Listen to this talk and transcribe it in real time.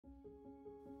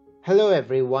Hello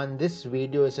everyone, this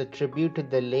video is a tribute to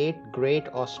the late great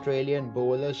Australian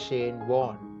bowler Shane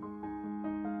Warne.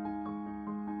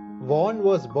 Warne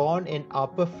was born in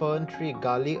Upper Ferntree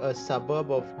Gully, a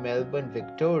suburb of Melbourne,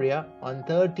 Victoria, on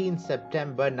 13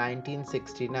 September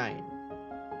 1969.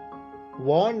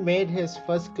 Warne made his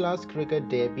first-class cricket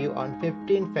debut on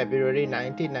 15 February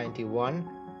 1991,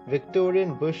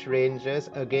 Victorian Bush Rangers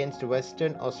against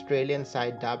Western Australian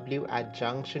side W at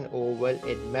Junction Oval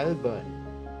in Melbourne.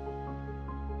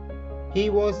 He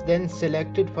was then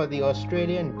selected for the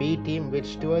Australian B team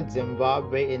which toured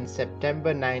Zimbabwe in September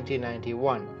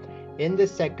 1991. In the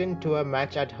second tour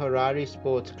match at Harare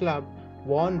Sports Club,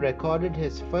 Warne recorded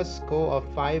his first score of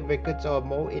 5 wickets or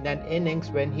more in an innings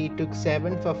when he took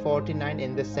 7 for 49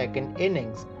 in the second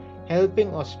innings,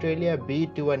 helping Australia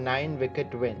beat to a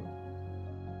 9-wicket win.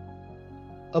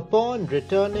 Upon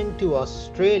returning to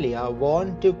Australia,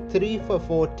 Warne took 3 for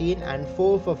 14 and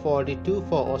 4 for 42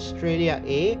 for Australia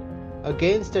A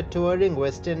against a touring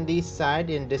West Indies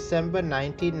side in December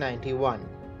 1991.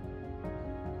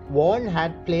 Warne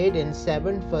had played in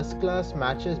 7 first-class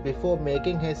matches before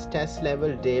making his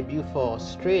Test-level debut for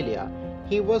Australia.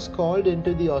 He was called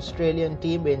into the Australian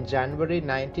team in January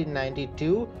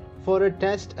 1992 for a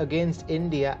Test against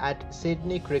India at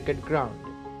Sydney Cricket Ground.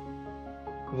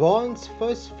 Warne's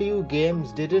first few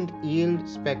games didn't yield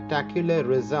spectacular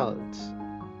results.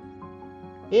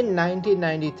 In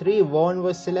 1993, Warne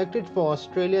was selected for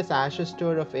Australia's Ashes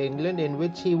Tour of England, in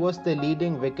which he was the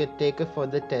leading wicket-taker for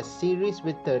the Test series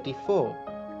with 34.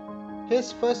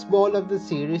 His first ball of the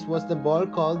series was the ball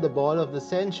called the ball of the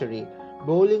century,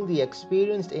 bowling the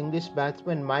experienced English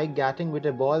batsman Mike Gatting with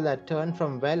a ball that turned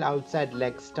from well outside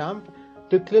leg stump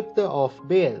to clip the off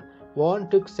bail. Warne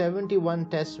took 71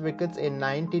 Test wickets in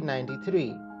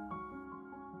 1993.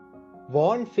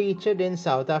 Warne featured in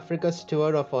South Africa's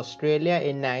tour of Australia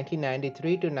in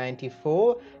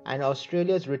 1993-94 and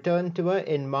Australia's return tour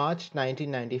in March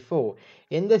 1994.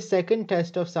 In the second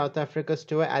Test of South Africa's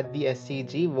tour at the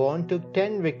SCG, Warne took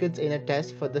 10 wickets in a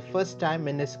Test for the first time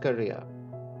in his career.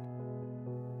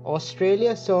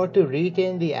 Australia sought to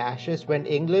retain the Ashes when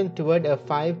England toured a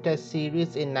 5-Test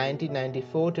series in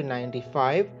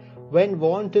 1994-95, when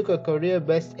Warne took a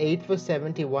career-best 8 for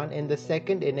 71 in the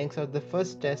second innings of the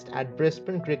first Test at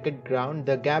Brisbane Cricket Ground,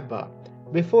 the Gabba,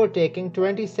 before taking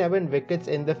 27 wickets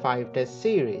in the 5-Test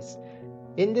series.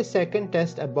 In the second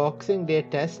Test, a Boxing Day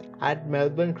Test at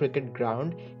Melbourne Cricket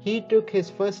Ground, he took his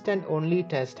first and only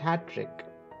Test hat-trick.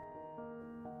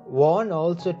 Warne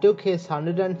also took his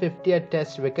 150th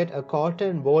Test wicket, a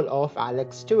cotton ball off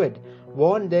Alex Stewart.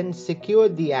 Warne then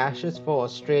secured the Ashes for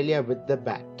Australia with the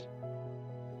bat.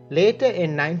 Later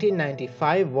in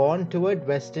 1995, Warne toured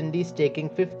West Indies, taking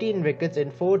 15 wickets in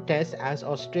 4 Tests as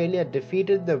Australia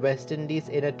defeated the West Indies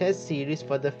in a Test series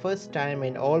for the first time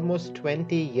in almost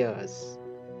 20 years.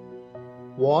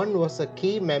 Warne was a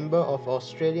key member of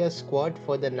Australia's squad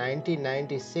for the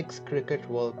 1996 Cricket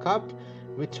World Cup,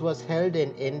 which was held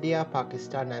in India,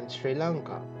 Pakistan and Sri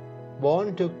Lanka.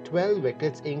 Warne took 12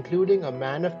 wickets, including a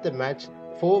man of the match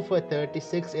 4 for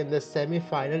 36 in the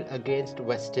semi-final against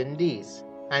West Indies,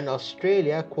 and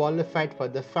Australia qualified for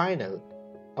the final.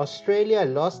 Australia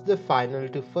lost the final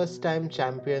to first-time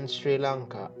champion Sri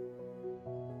Lanka.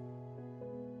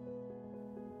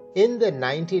 In the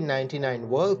 1999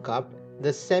 World Cup,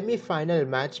 the semi-final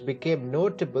match became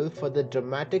notable for the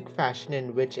dramatic fashion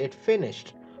in which it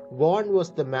finished. Warne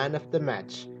was the man of the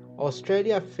match.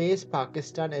 Australia faced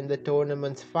Pakistan in the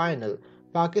tournament's final.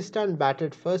 Pakistan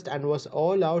batted first and was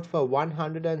all out for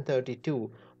 132.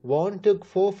 Warne took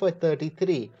 4 for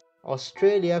 33.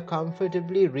 Australia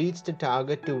comfortably reached the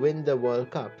target to win the World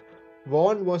Cup.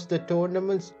 Warne was the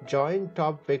tournament's joint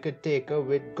top wicket taker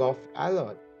with Gough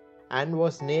Allott and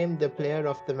was named the player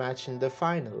of the match in the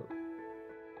final.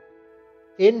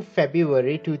 In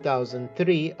February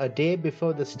 2003, a day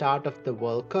before the start of the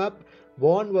World Cup,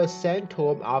 Warne was sent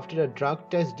home after a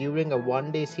drug test during a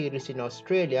one-day series in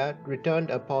Australia returned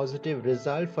a positive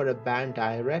result for a banned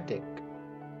diuretic.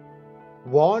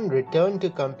 Warne returned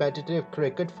to competitive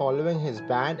cricket following his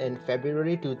ban in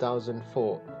February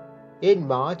 2004. In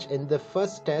March, in the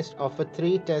first Test of a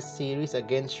 3-Test series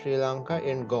against Sri Lanka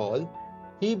in Galle,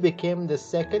 he became the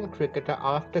second cricketer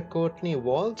after Courtney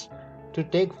Walsh to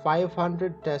take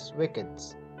 500 Test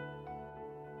wickets.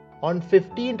 On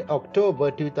 15 October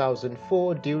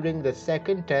 2004, during the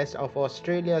second Test of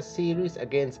Australia's series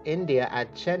against India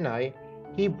at Chennai,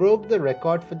 he broke the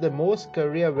record for the most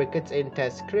career wickets in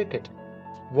Test cricket.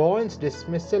 Warne's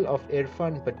dismissal of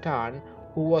Irfan Pathan,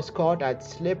 who was caught at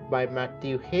slip by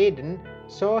Matthew Hayden,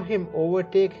 saw him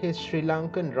overtake his Sri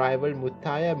Lankan rival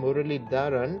Muthaiya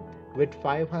Muralidharan with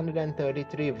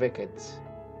 533 wickets.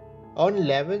 On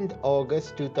 11th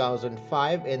August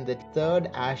 2005, in the third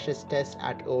Ashes Test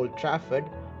at Old Trafford,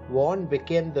 Warne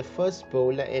became the first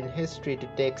bowler in history to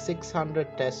take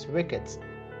 600 Test wickets.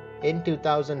 In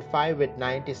 2005, with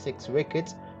 96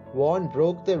 wickets, Warne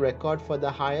broke the record for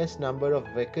the highest number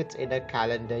of wickets in a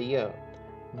calendar year.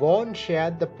 Warne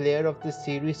shared the Player of the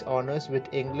Series honours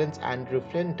with England's Andrew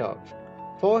Flintoff.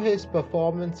 For his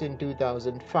performance in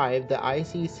 2005, the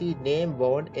ICC named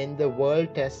Warne in the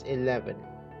World Test 11.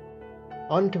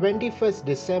 On 21st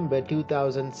December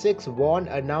 2006, Warne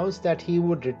announced that he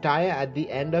would retire at the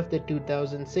end of the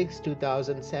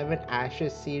 2006-2007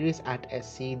 Ashes series at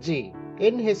SCG.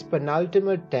 In his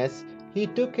penultimate test, he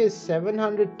took his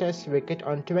 700th Test wicket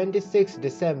on 26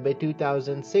 December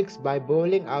 2006 by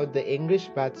bowling out the English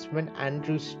batsman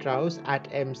Andrew Strauss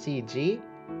at MCG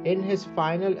in his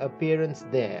final appearance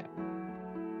there.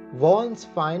 Warne's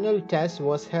final test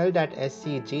was held at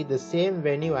SCG, the same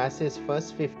venue as his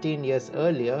first 15 years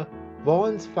earlier.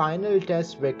 Warne's final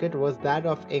test wicket was that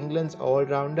of England's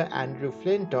all-rounder Andrew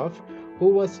Flintoff, who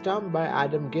was stumped by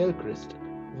Adam Gilchrist.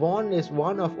 Warne is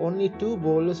one of only two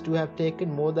bowlers to have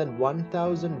taken more than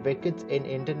 1,000 wickets in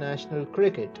international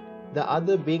cricket, the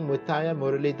other being Muthiah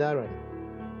Muralitharan.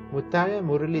 Muthiah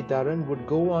Muralitharan would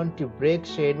go on to break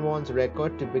Shane Warne's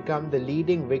record to become the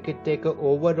leading wicket-taker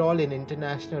overall in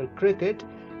international cricket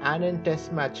and in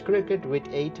Test match cricket with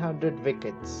 800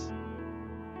 wickets.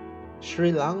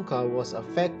 Sri Lanka was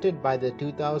affected by the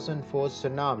 2004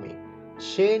 tsunami.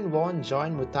 Shane Warne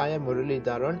joined Muthiah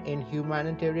Muralitharan in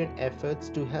humanitarian efforts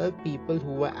to help people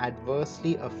who were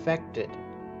adversely affected.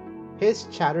 His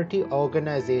charity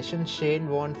organisation, Shane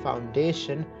Warne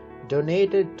Foundation,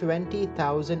 donated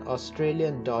 20,000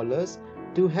 Australian dollars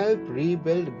to help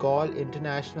rebuild Galle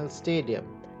International Stadium.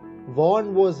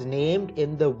 Warne was named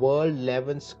in the World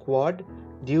 11 squad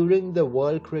during the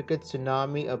World Cricket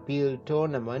Tsunami Appeal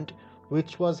Tournament,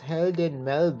 which was held in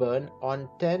Melbourne on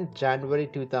 10 January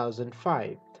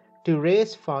 2005, to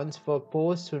raise funds for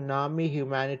post-tsunami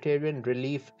humanitarian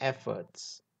relief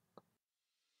efforts.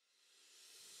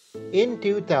 In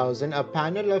 2000, a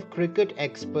panel of cricket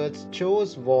experts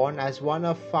chose Warne as one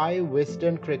of 5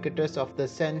 Wisden cricketers of the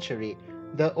century,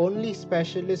 the only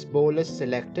specialist bowler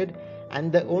selected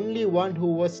and the only one who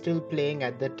was still playing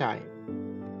at the time.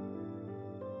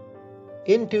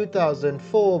 In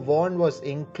 2004, Warne was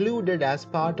included as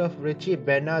part of Richie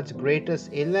Bernard's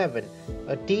Greatest 11,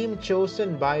 a team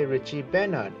chosen by Richie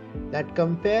Bernard that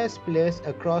compares players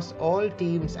across all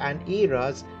teams and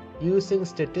eras using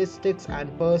statistics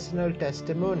and personal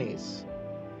testimonies.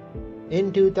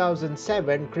 In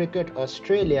 2007, Cricket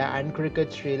Australia and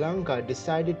Cricket Sri Lanka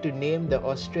decided to name the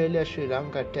Australia-Sri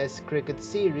Lanka Test Cricket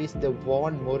Series the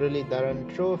Warne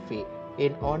Muralitharan Trophy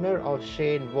in honour of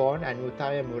Shane Warne and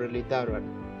Muthiah Muralitharan.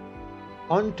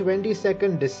 On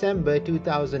 22nd December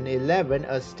 2011,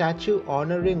 a statue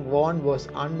honouring Warne was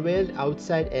unveiled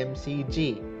outside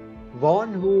MCG.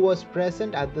 Warne, who was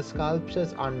present at the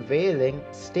sculpture's unveiling,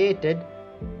 stated,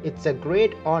 "It's a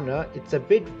great honour, it's a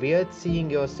bit weird seeing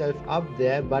yourself up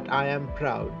there, but I am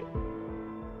proud."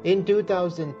 In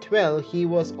 2012, he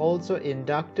was also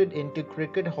inducted into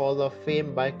Cricket Hall of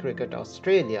Fame by Cricket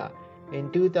Australia. In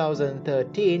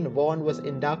 2013, Warne was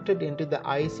inducted into the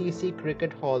ICC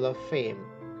Cricket Hall of Fame.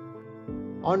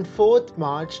 On 4th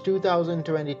March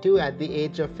 2022, at the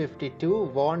age of 52,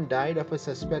 Warne died of a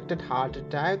suspected heart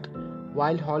attack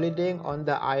while holidaying on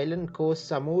the island Koh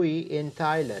Samui in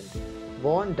Thailand.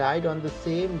 Warne died on the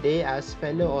same day as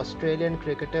fellow Australian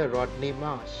cricketer Rodney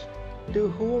Marsh, to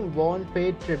whom Warne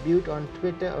paid tribute on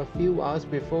Twitter a few hours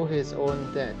before his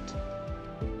own death.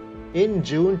 In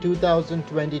June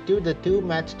 2022, the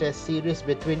 2-match Test series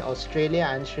between Australia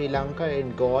and Sri Lanka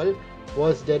in Galle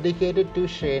was dedicated to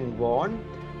Shane Warne,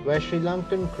 where Sri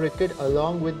Lankan cricket,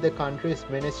 along with the country's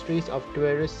ministries of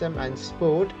tourism and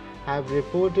sport, have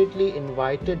reportedly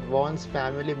invited Warne's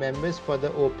family members for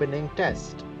the opening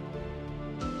test.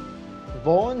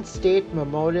 Warne's state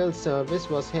memorial service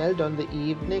was held on the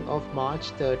evening of March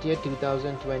 30,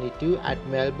 2022 at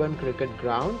Melbourne Cricket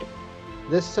Ground.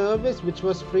 The service, which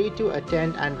was free to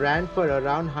attend and ran for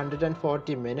around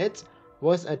 140 minutes,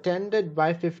 was attended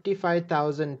by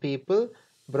 55,000 people,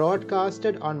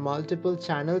 broadcasted on multiple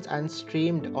channels and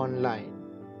streamed online.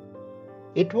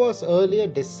 It was earlier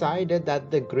decided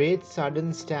that the Great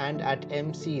Southern Stand at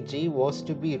MCG was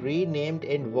to be renamed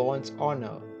in Warne's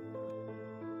honour.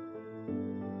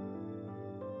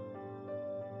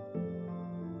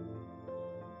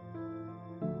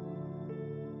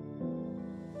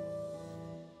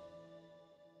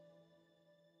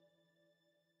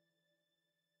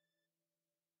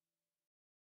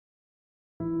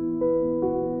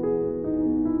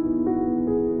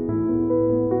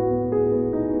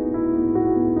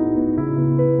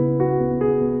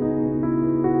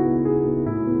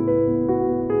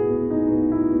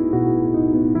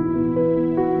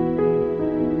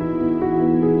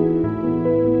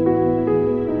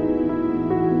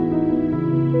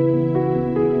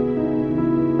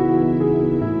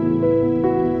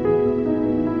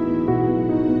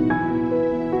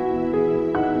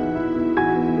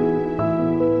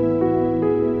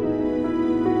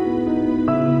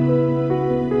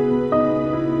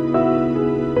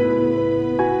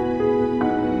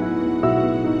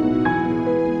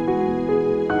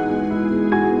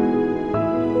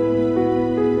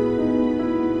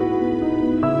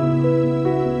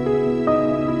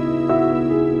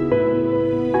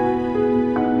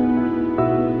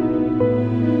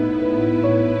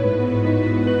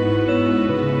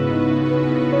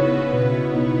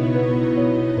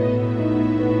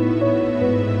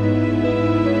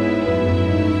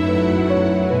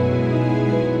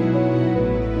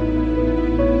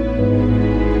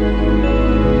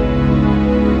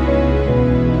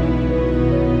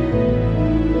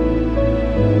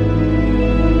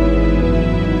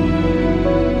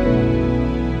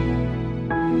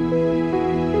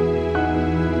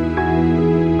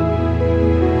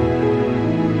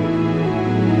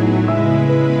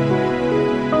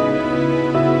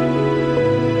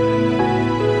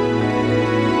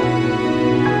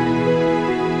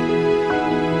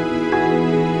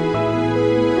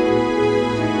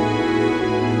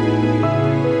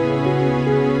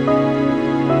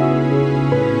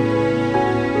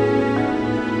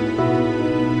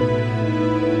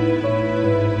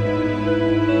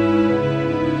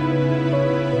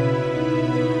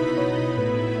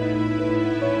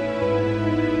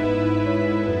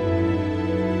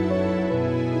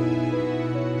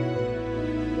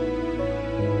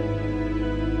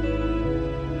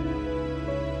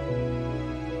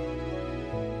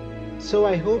 So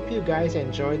I hope you guys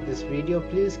enjoyed this video.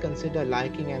 Please consider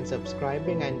liking and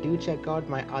subscribing, and do check out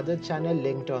my other channel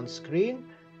linked on screen.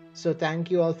 So thank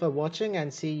you all for watching,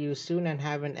 and see you soon, and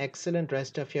have an excellent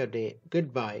rest of your day.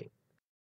 Goodbye.